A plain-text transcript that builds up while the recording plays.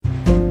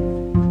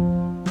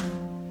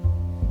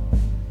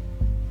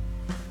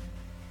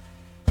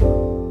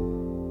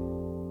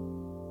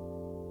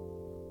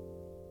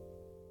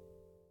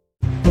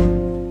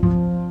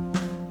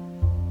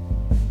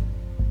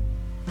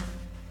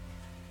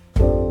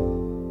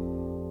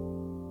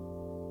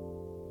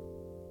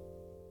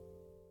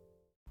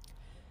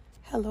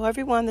Hello,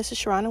 everyone. This is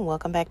Sharon, and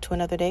welcome back to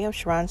another day of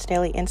Sharon's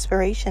Daily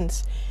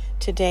Inspirations.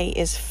 Today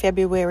is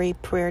February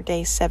Prayer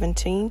Day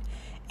 17,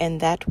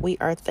 and that we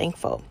are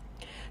thankful.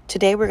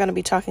 Today, we're going to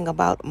be talking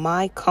about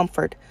my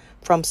comfort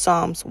from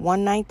Psalms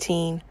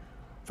 119,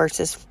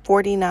 verses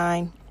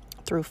 49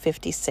 through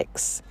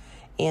 56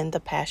 in the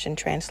Passion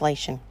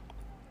Translation.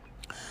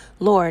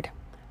 Lord,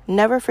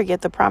 never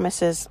forget the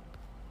promises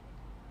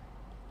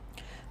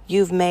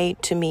you've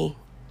made to me,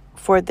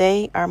 for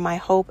they are my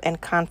hope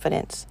and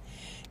confidence.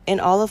 In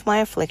all of my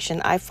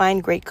affliction, I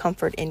find great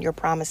comfort in your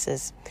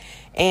promises,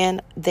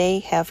 and they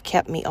have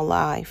kept me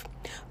alive.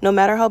 No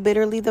matter how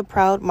bitterly the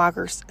proud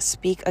mockers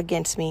speak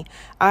against me,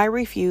 I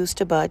refuse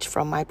to budge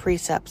from my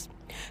precepts.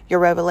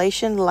 Your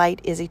revelation light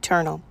is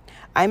eternal.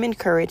 I'm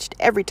encouraged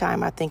every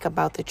time I think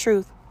about the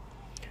truth.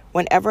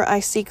 Whenever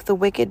I seek the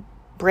wicked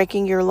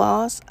breaking your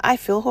laws, I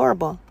feel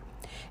horrible.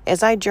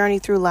 As I journey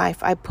through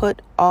life, I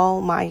put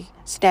all my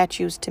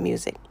statutes to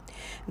music.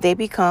 They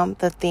become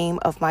the theme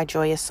of my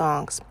joyous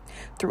songs.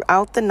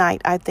 Throughout the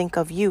night, I think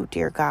of you,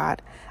 dear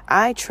God.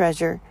 I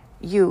treasure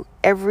you,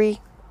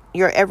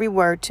 your every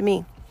word to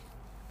me.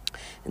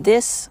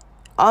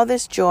 All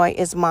this joy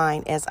is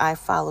mine as I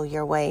follow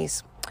your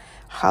ways.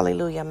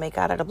 Hallelujah. May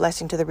God add a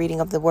blessing to the reading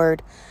of the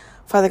word.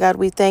 Father God,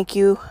 we thank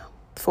you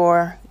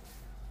for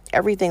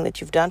everything that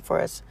you've done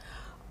for us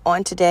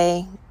on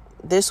today,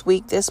 this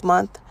week, this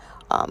month,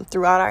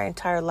 throughout our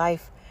entire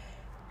life.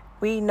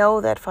 We know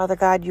that, Father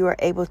God, you are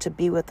able to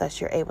be with us.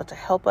 You're able to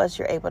help us.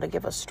 You're able to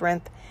give us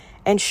strength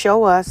and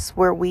show us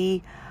where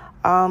we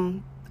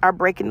are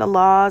breaking the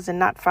laws and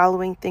not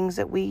following things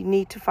that we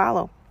need to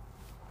follow.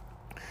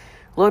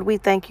 Lord, we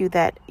thank you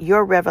that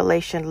your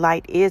revelation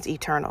light is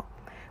eternal.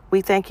 We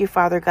thank you,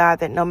 Father God,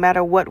 that no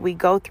matter what we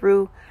go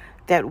through,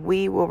 that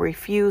we will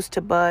refuse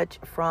to budge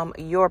from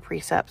your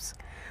precepts.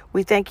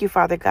 We thank you,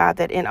 Father God,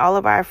 that in all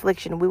of our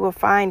affliction, we will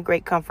find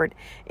great comfort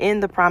in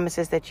the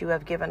promises that you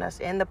have given us,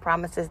 in the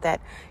promises that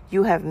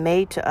you have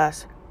made to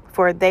us,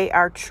 for they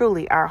are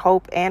truly our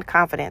hope and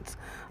confidence.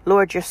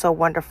 Lord, you're so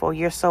wonderful.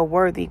 You're so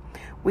worthy.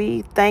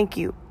 We thank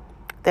you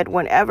that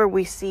whenever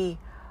we see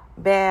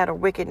bad or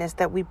wickedness,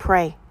 that we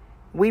pray.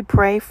 We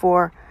pray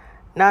for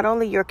not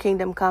only your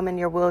kingdom come and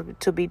your will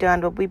to be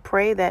done, but we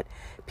pray that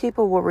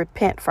people will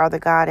repent, Father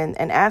God,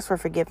 and ask for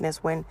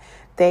forgiveness when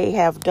they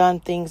have done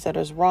things that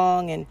is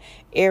wrong and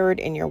erred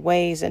in your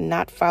ways and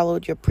not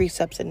followed your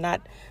precepts and not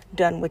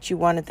done what you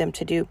wanted them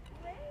to do.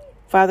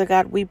 Father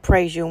God, we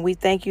praise you and we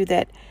thank you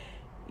that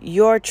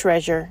your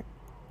treasure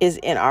is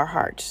in our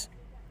hearts.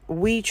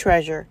 We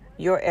treasure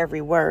your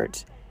every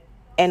word,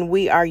 and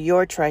we are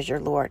your treasure,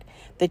 Lord,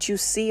 that you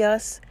see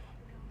us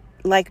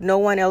like no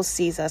one else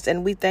sees us.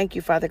 And we thank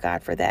you, Father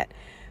God, for that.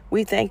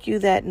 We thank you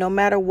that no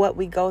matter what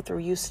we go through,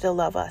 you still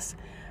love us.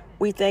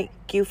 We thank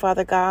you,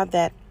 Father God,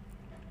 that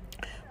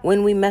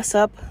when we mess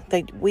up,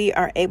 that we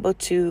are able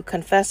to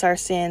confess our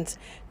sins,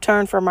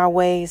 turn from our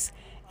ways,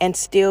 and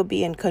still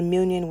be in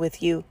communion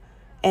with you,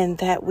 and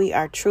that we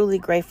are truly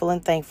grateful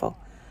and thankful.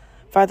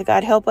 Father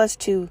God, help us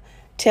to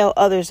tell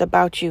others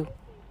about you.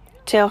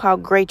 Tell how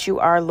great you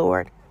are,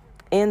 Lord.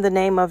 In the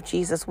name of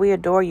Jesus, we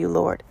adore you,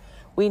 Lord.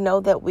 We know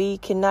that we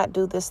cannot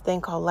do this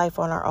thing called life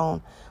on our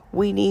own.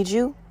 We need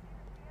you,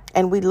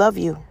 and we love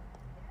you,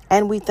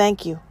 and we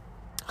thank you.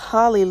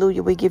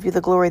 Hallelujah. We give you the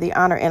glory, the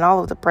honor, and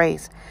all of the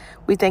praise.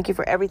 We thank you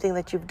for everything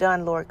that you've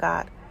done, Lord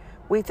God.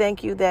 We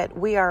thank you that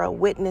we are a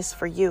witness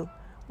for you.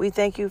 We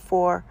thank you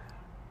for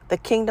the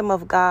kingdom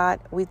of God.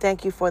 We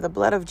thank you for the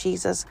blood of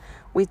Jesus.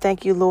 We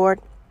thank you, Lord,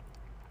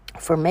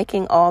 for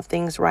making all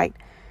things right.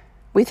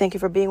 We thank you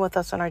for being with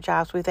us on our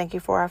jobs. We thank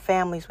you for our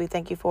families. We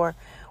thank you for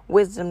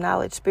wisdom,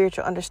 knowledge,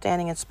 spiritual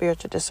understanding, and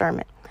spiritual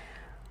discernment.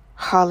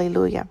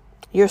 Hallelujah.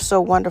 You're so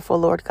wonderful,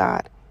 Lord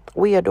God.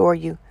 We adore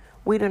you.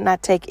 We do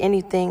not take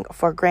anything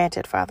for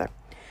granted, Father.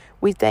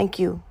 We thank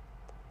you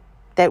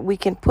that we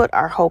can put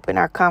our hope and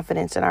our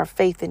confidence and our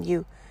faith in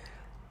you,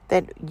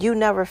 that you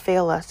never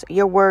fail us.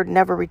 Your word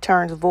never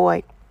returns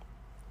void,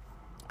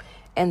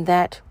 and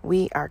that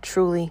we are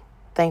truly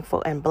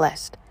thankful and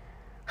blessed.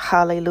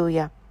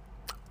 Hallelujah.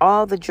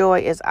 All the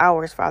joy is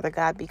ours, Father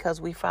God, because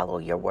we follow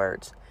your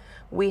words.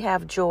 We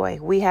have joy.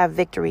 We have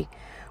victory.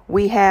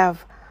 We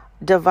have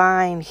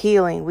divine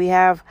healing. We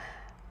have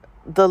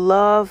the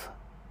love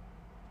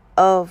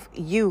of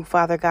you,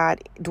 Father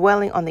God,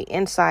 dwelling on the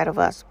inside of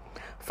us.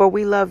 For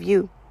we love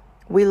you.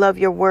 We love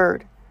your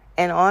word.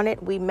 And on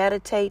it, we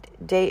meditate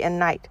day and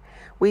night.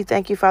 We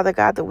thank you, Father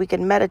God, that we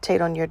can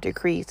meditate on your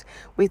decrees.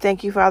 We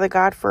thank you, Father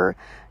God, for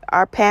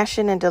our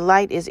passion and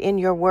delight is in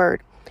your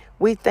word.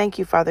 We thank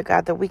you, Father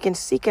God, that we can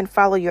seek and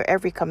follow your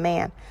every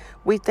command.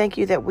 We thank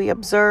you that we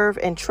observe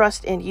and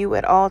trust in you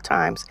at all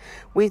times.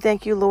 We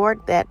thank you,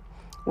 Lord, that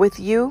with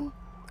you,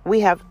 we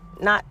have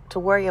not to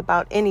worry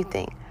about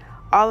anything.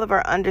 All of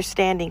our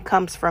understanding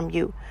comes from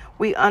you.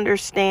 We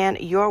understand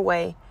your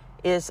way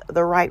is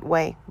the right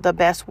way, the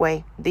best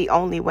way, the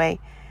only way.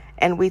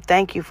 And we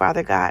thank you,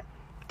 Father God,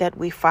 that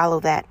we follow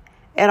that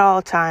at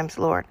all times,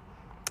 Lord.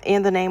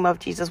 In the name of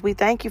Jesus, we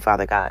thank you,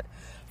 Father God,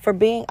 for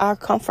being our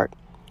comfort.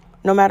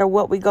 No matter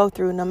what we go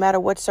through, no matter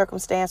what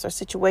circumstance or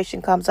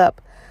situation comes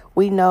up,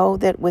 we know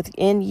that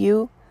within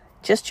you,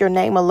 just your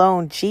name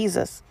alone,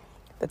 Jesus,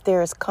 that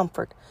there is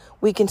comfort.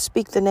 We can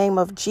speak the name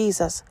of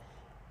Jesus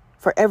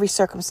for every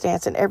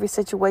circumstance and every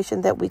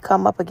situation that we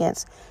come up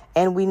against.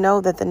 And we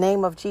know that the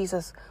name of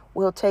Jesus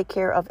will take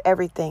care of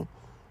everything.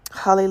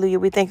 Hallelujah.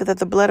 We thank you that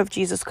the blood of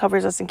Jesus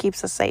covers us and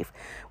keeps us safe.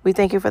 We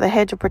thank you for the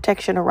hedge of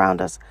protection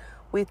around us.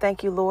 We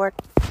thank you, Lord.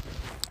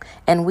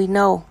 And we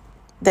know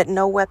that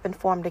no weapon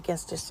formed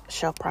against us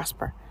shall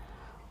prosper.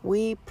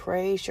 We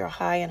praise your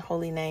high and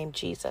holy name,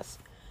 Jesus.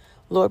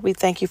 Lord, we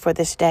thank you for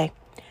this day.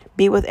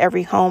 Be with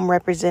every home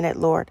represented,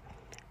 Lord.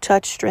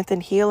 Touch,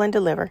 strengthen, heal, and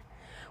deliver.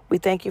 We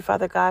thank you,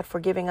 Father God, for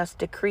giving us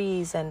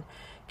decrees and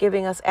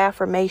giving us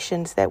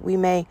affirmations that we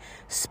may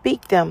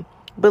speak them,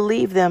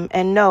 believe them,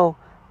 and know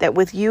that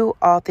with you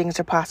all things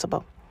are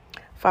possible.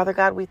 Father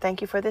God, we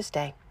thank you for this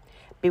day.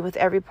 Be with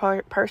every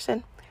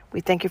person.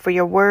 We thank you for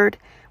your word.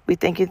 We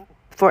thank you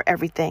for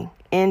everything.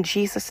 In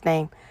Jesus'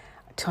 name,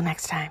 until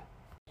next time.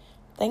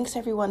 Thanks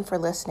everyone for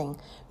listening.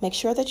 Make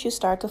sure that you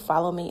start to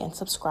follow me and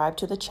subscribe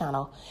to the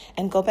channel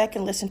and go back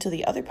and listen to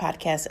the other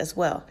podcasts as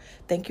well.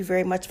 Thank you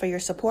very much for your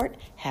support.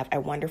 Have a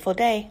wonderful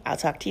day. I'll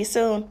talk to you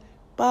soon.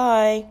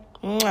 Bye.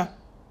 Mwah.